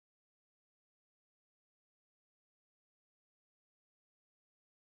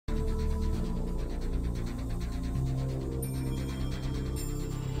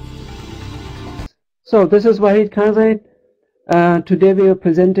So this is Wahid Kazai. Today we are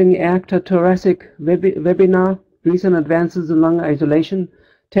presenting EACTA Thoracic Webinar, Recent Advances in Lung Isolation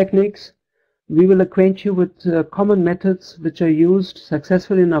Techniques. We will acquaint you with common methods which are used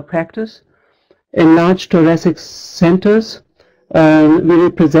successfully in our practice in large thoracic centers. We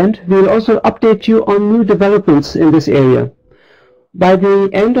will present. We will also update you on new developments in this area. By the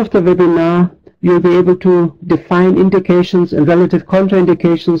end of the webinar, you will be able to define indications and relative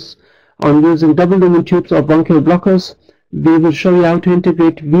contraindications on using double lumen tubes or bronchial blockers. We will show you how to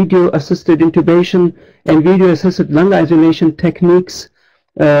integrate video-assisted intubation and video-assisted lung isolation techniques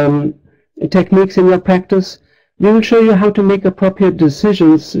in your practice. We will show you how to make appropriate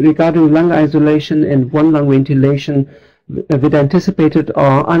decisions regarding lung isolation and one lung ventilation with anticipated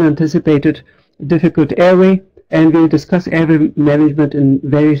or unanticipated difficult airway, and we will discuss airway management in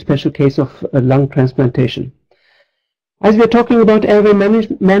very special case of lung transplantation. As we are talking about airway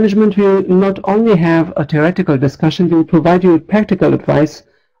management, we will not only have a theoretical discussion, we will provide you with practical advice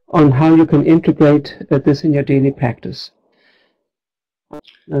on how you can integrate this in your daily practice.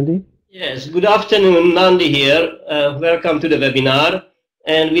 Nandi? Yes, good afternoon, Nandi here. Welcome to the webinar.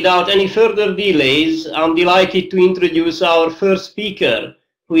 And without any further delays, I'm delighted to introduce our first speaker,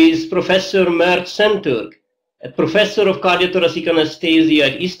 who is Professor Mert Senturk, a professor of cardiothoracic anesthesia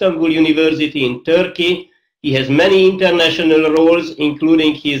at Istanbul University in Turkey. He has many international roles,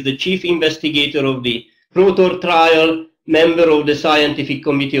 including he is the chief investigator of the PROTHOR trial, member of the scientific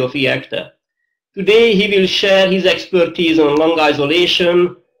committee of EACTA. Today he will share his expertise on lung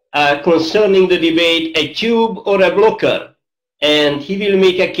isolation concerning the debate, a tube or a blocker, and he will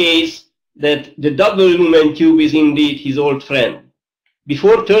make a case that the double lumen tube is indeed his old friend.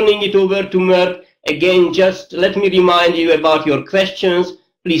 Before turning it over to Mert, again, just let me remind you about your questions.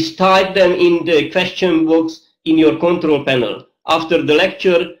 Please type them in the question box in your control panel. After the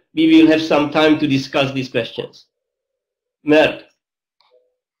lecture, we will have some time to discuss these questions. Mert.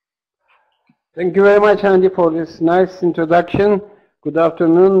 Thank you very much, Andy, for this nice introduction. Good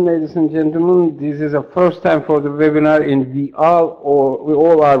afternoon, ladies and gentlemen. This is the first time for the webinar, and we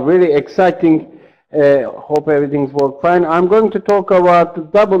all are very exciting. Hope everything's worked fine. I'm going to talk about the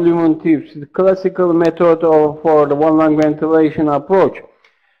double lumen tubes, the classical method for the one lung ventilation approach.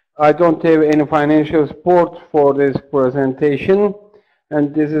 I don't have any financial support for this presentation,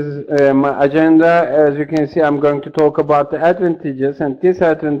 and this is my agenda. As you can see, I'm going to talk about the advantages and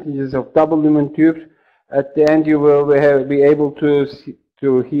disadvantages of double lumen tubes. At the end, you will be able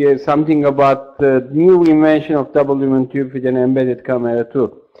to hear something about the new invention of double lumen tube with an embedded camera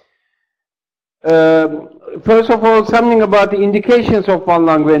too. First of all, something about the indications of one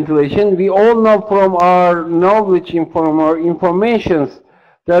lung ventilation. We all know from our knowledge, from our informations,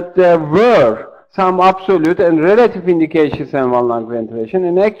 that there were some absolute and relative indications in one lung ventilation,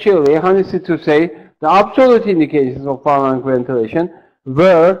 and actually, honestly to say, the absolute indications of one lung ventilation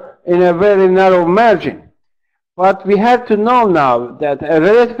were in a very narrow margin. But we have to know now that a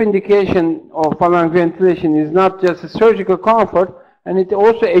relative indication of one lung ventilation is not just a surgical comfort, and it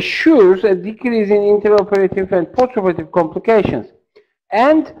also assures a decrease in intraoperative and postoperative complications.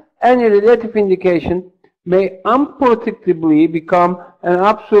 And any relative indication may unpredictably become an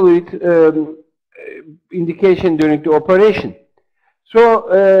absolute indication during the operation. So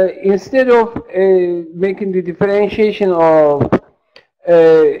instead of making the differentiation of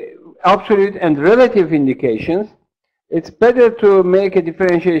absolute and relative indications, it's better to make a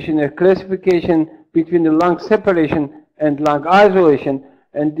differentiation, a classification between the lung separation and lung isolation,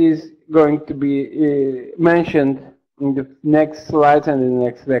 and this is going to be mentioned in the next slides and in the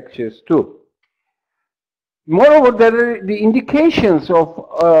next lectures too. Moreover, the indications of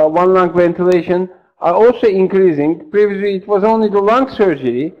one lung ventilation are also increasing. Previously, it was only the lung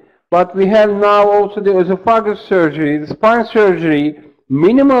surgery, but we have now also the esophagus surgery, the spine surgery,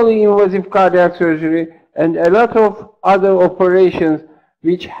 minimally invasive cardiac surgery, and a lot of other operations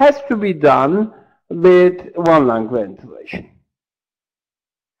which has to be done with one lung ventilation.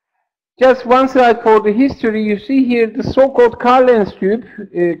 Just one slide for the history. You see here the so-called Carlen's tube.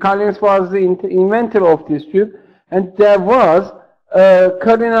 Carlen's was the inventor of this tube, and there was a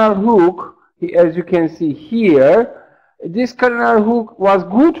cardinal hook, as you can see here. This cardinal hook was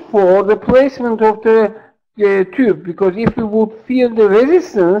good for the placement of the tube, because if you would feel the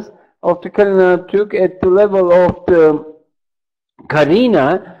resistance of the cardinal tube at the level of the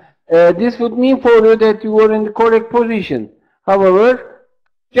carina, this would mean for you that you were in the correct position. However,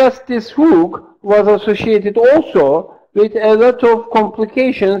 just this hook was associated also with a lot of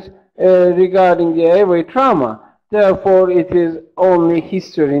complications regarding the airway trauma. Therefore, it is only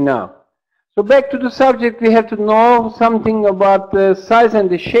history now. So back to the subject, we have to know something about the size and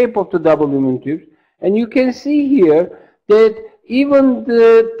the shape of the double lumen tubes. And you can see here that even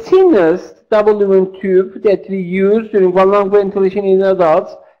the thinnest double lumen tube that we use during one lung ventilation in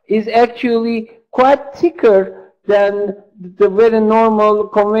adults is actually quite thicker than the very normal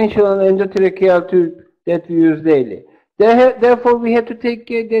conventional endotracheal tube that we use daily. Therefore, we have to take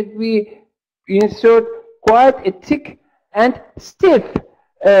care that we insert quite a thick and stiff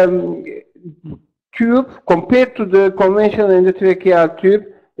tube compared to the conventional endotracheal tube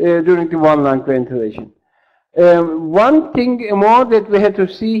during the one lung ventilation. One thing more that we have to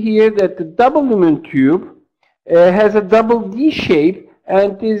see here, that the double lumen tube has a double D shape,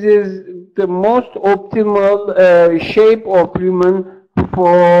 and this is the most optimal shape of lumen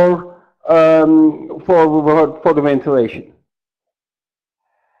for the ventilation.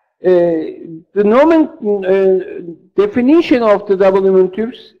 The normal definition of the double lumen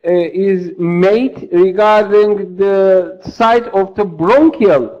tubes is made regarding the site of the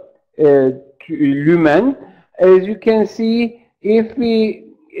bronchial lumen. As you can see, if we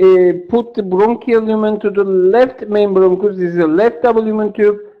put the bronchial lumen to the left main bronchus, this is a left double lumen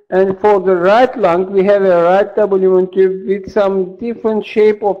tube, and for the right lung, we have a right double lumen tube with some different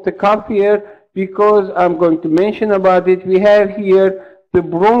shape of the cuff here, because I'm going to mention about it. We have here the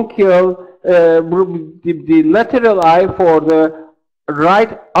bronchial, the lateral eye for the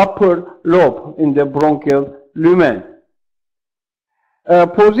right upper lobe in the bronchial lumen.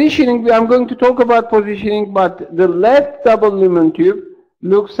 Positioning, I'm going to talk about positioning, but the left double lumen tube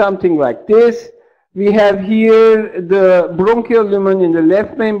looks something like this. We have here the bronchial lumen in the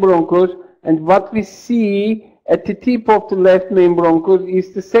left main bronchus, and what we see at the tip of the left main bronchus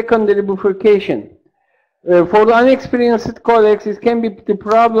is the secondary bifurcation. For the unexperienced colleagues, it can be the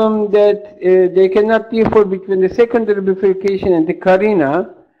problem that they cannot differ between the secondary bifurcation and the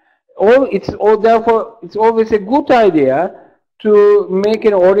carina. Therefore, it's always a good idea to make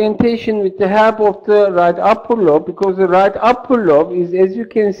an orientation with the help of the right upper lobe, because the right upper lobe is, as you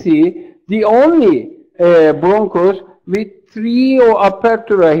can see, the only bronchus with 3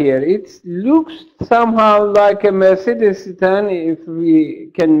 apertura here. It looks somehow like a Mercedes sedan, if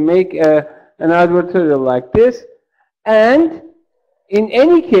we can make an advertorial like this. And in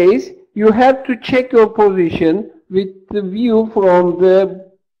any case, you have to check your position with the view from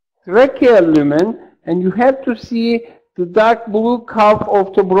the tracheal lumen, and you have to see the dark blue cuff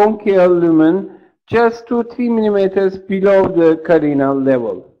of the bronchial lumen just 2-3 millimeters below the carinal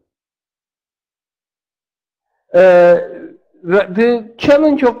level. The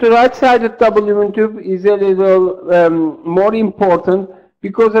challenge of the right-sided double lumen tube is a little more important,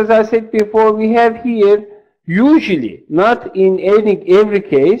 because, as I said before, we have here usually, not in every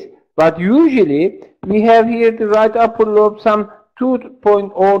case, but usually we have here the right upper lobe some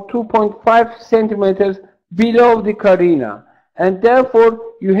 2.5 centimeters below the carina, and therefore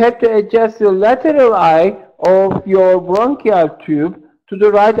you have to adjust the lateral eye of your bronchial tube to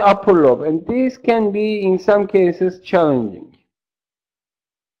the right upper lobe, and this can be in some cases challenging.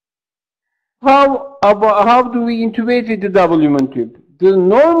 How do we intubate with the double lumen tube? The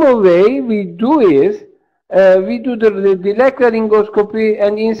normal way we do is we do the leg laryngoscopy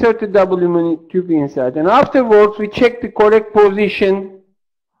and insert the double lumen tube inside, and afterwards we check the correct position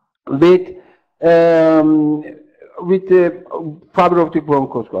with the fiber optic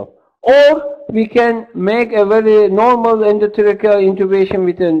bronchoscope. Or we can make a very normal endotracheal intubation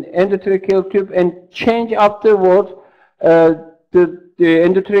with an endotracheal tube and change afterwards the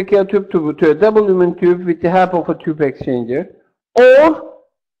endotracheal tube to a double lumen tube with the help of a tube exchanger. Or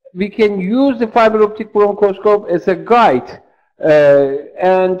we can use the fiber optic bronchoscope as a guide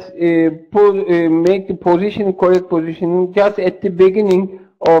and make the correct positioning just at the beginning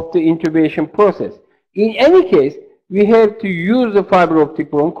of the intubation process. In any case, we have to use the fiber optic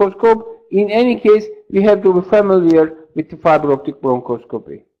bronchoscope. In any case, we have to be familiar with the fiber optic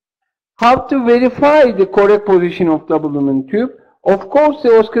bronchoscopy. How to verify the correct position of double lumen tube? Of course,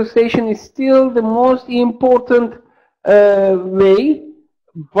 the auscultation is still the most important way,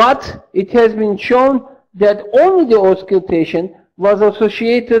 but it has been shown that only the auscultation was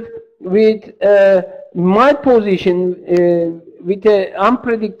associated with malposition, with an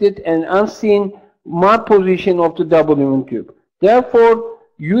unpredicted and unseen malposition of the double lumen tube. Therefore,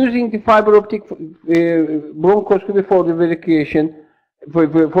 using the fiber optic bronchoscopy for the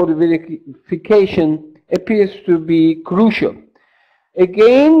verification appears to be crucial.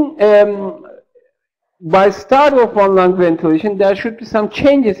 Again, by start of one lung ventilation, there should be some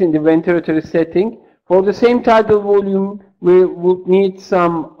changes in the ventilatory setting. For the same tidal volume, we would need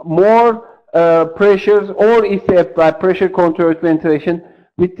some more pressures, or if by pressure controlled ventilation,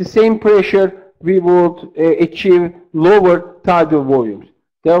 with the same pressure, we would achieve lower tidal volumes.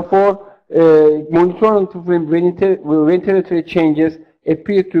 Therefore, monitoring ventilatory changes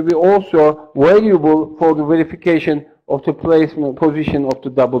appear to be also valuable for the verification of the placement position of the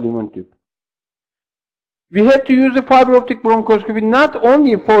double lumen tube. We have to use the fiber optic bronchoscopy not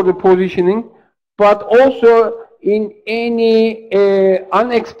only for the positioning, but also in any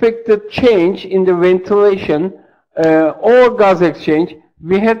unexpected change in the ventilation or gas exchange.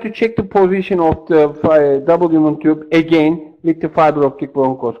 We have to check the position of the double lumen tube again with the fiber optic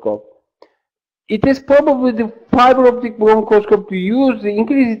bronchoscope. It is probably the fiber optic bronchoscope to use, the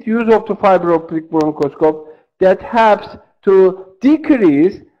increased use of the fiber optic bronchoscope that helps to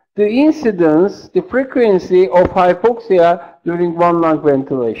decrease the incidence, the frequency of hypoxia during one lung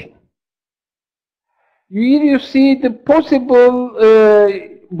ventilation. Here you see the possible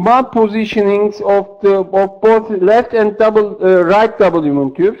malpositionings of both left and right double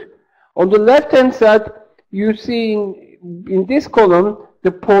lumen tubes. On the left hand side, you see in this column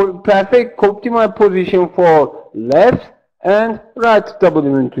the perfect optimal position for left and right double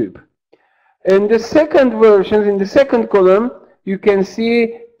lumen tube. In the second versions, in the second column, you can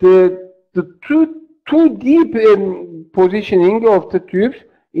see the too deep positioning of the tubes.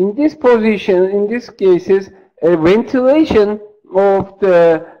 In this position, in these cases, a ventilation of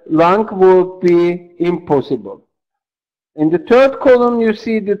the lung would be impossible. In the third column, you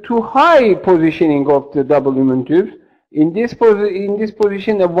see the too high positioning of the double lumen tubes. In this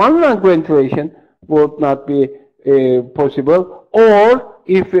position, a one lung ventilation would not be possible. Or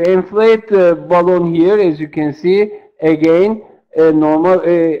if you inflate the balloon here, as you can see, again, a normal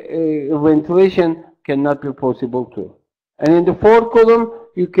ventilation cannot be possible too. And in the fourth column,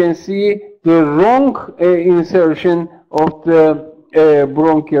 you can see the wrong insertion of the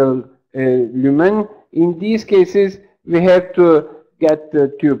bronchial lumen. In these cases, we have to get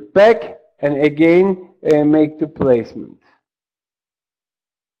the tube back and again make the placement.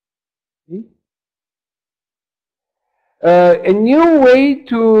 A new way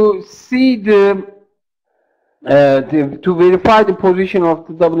to see to verify the position of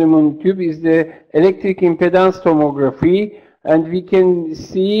the double lumen tube is the electric impedance tomography, and we can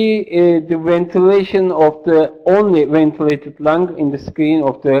see the ventilation of the only ventilated lung in the screen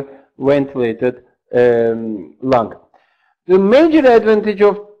of the ventilated lung. The major advantage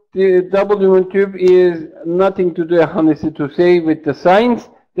of the double lumen tube is nothing to do, honestly to say, with the science.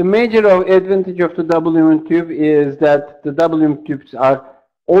 The major advantage of the double lumen tube is that the double lumen tubes are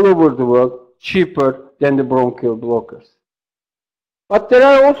all over the world cheaper than the bronchial blockers. But there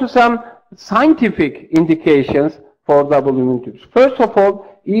are also some scientific indications for double lumen tubes. First of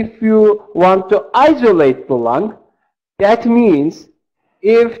all, if you want to isolate the lung, that means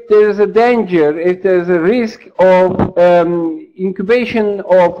if there is a danger, if there is a risk of incubation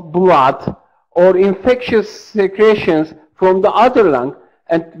of blood or infectious secretions from the other lung,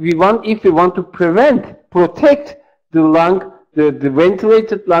 and if we want to protect the lung, the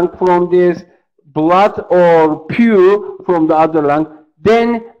ventilated lung from this blood or pure from the other lung,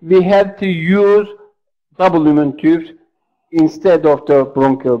 then we have to use double lumen tubes instead of the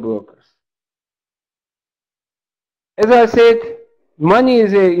bronchial blockers. As I said, money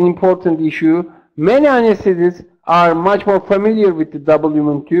is an important issue. Many anesthetists are much more familiar with the double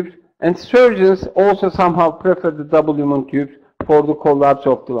lumen tubes, and surgeons also somehow prefer the double lumen tubes for the collapse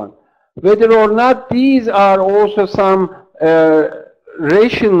of the lung. Whether or not these are also some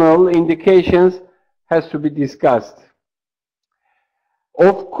rational indications has to be discussed.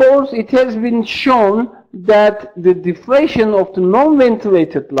 Of course, it has been shown that the deflation of the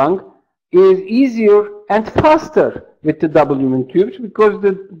non-ventilated lung is easier and faster with the double lumen tubes because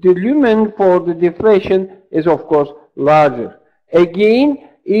the lumen for the deflation is of course larger. Again,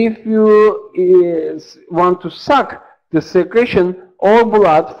 if you want to suck the secretion or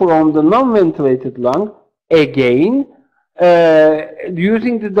blood from the non-ventilated lung, again,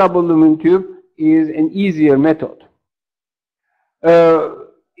 using the double lumen tube is an easier method.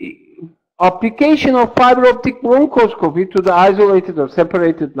 Application of fiber optic bronchoscopy to the isolated or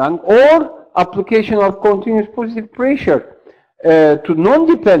separated lung, or application of continuous positive pressure to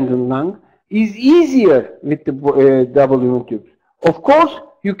non-dependent lung is easier with the double lumen tubes. Of course,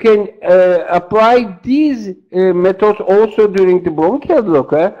 you can apply these methods also during the bronchial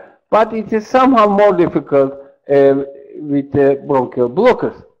blocker, but it is somehow more difficult with the bronchial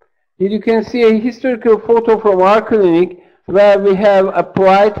blockers. Here you can see a historical photo from our clinic where we have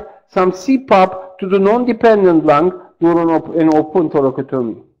applied some CPAP to the non-dependent lung during an open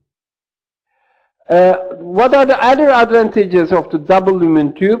thoracotomy. What are the other advantages of the double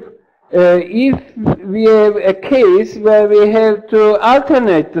lumen tube? If we have a case where we have to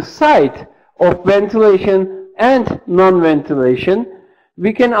alternate the site of ventilation and non-ventilation,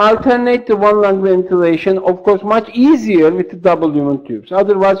 we can alternate the one lung ventilation, of course, much easier with the double lumen tubes.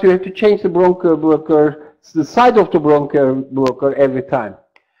 Otherwise, you have to change the bronchial blocker, the side of the bronchial blocker every time.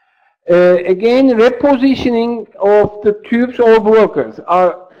 Again, repositioning of the tubes or blockers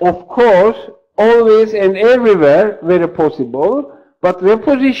are, of course, always and everywhere very possible, but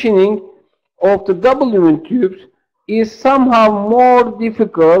repositioning of the double lumen tubes is somehow more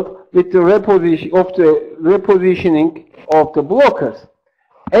difficult with the repositioning of the blockers.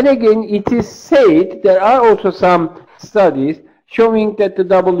 And again, it is said, there are also some studies showing that the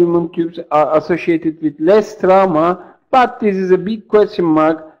double lumen tubes are associated with less trauma, but this is a big question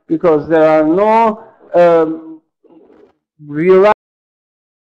mark because there are no real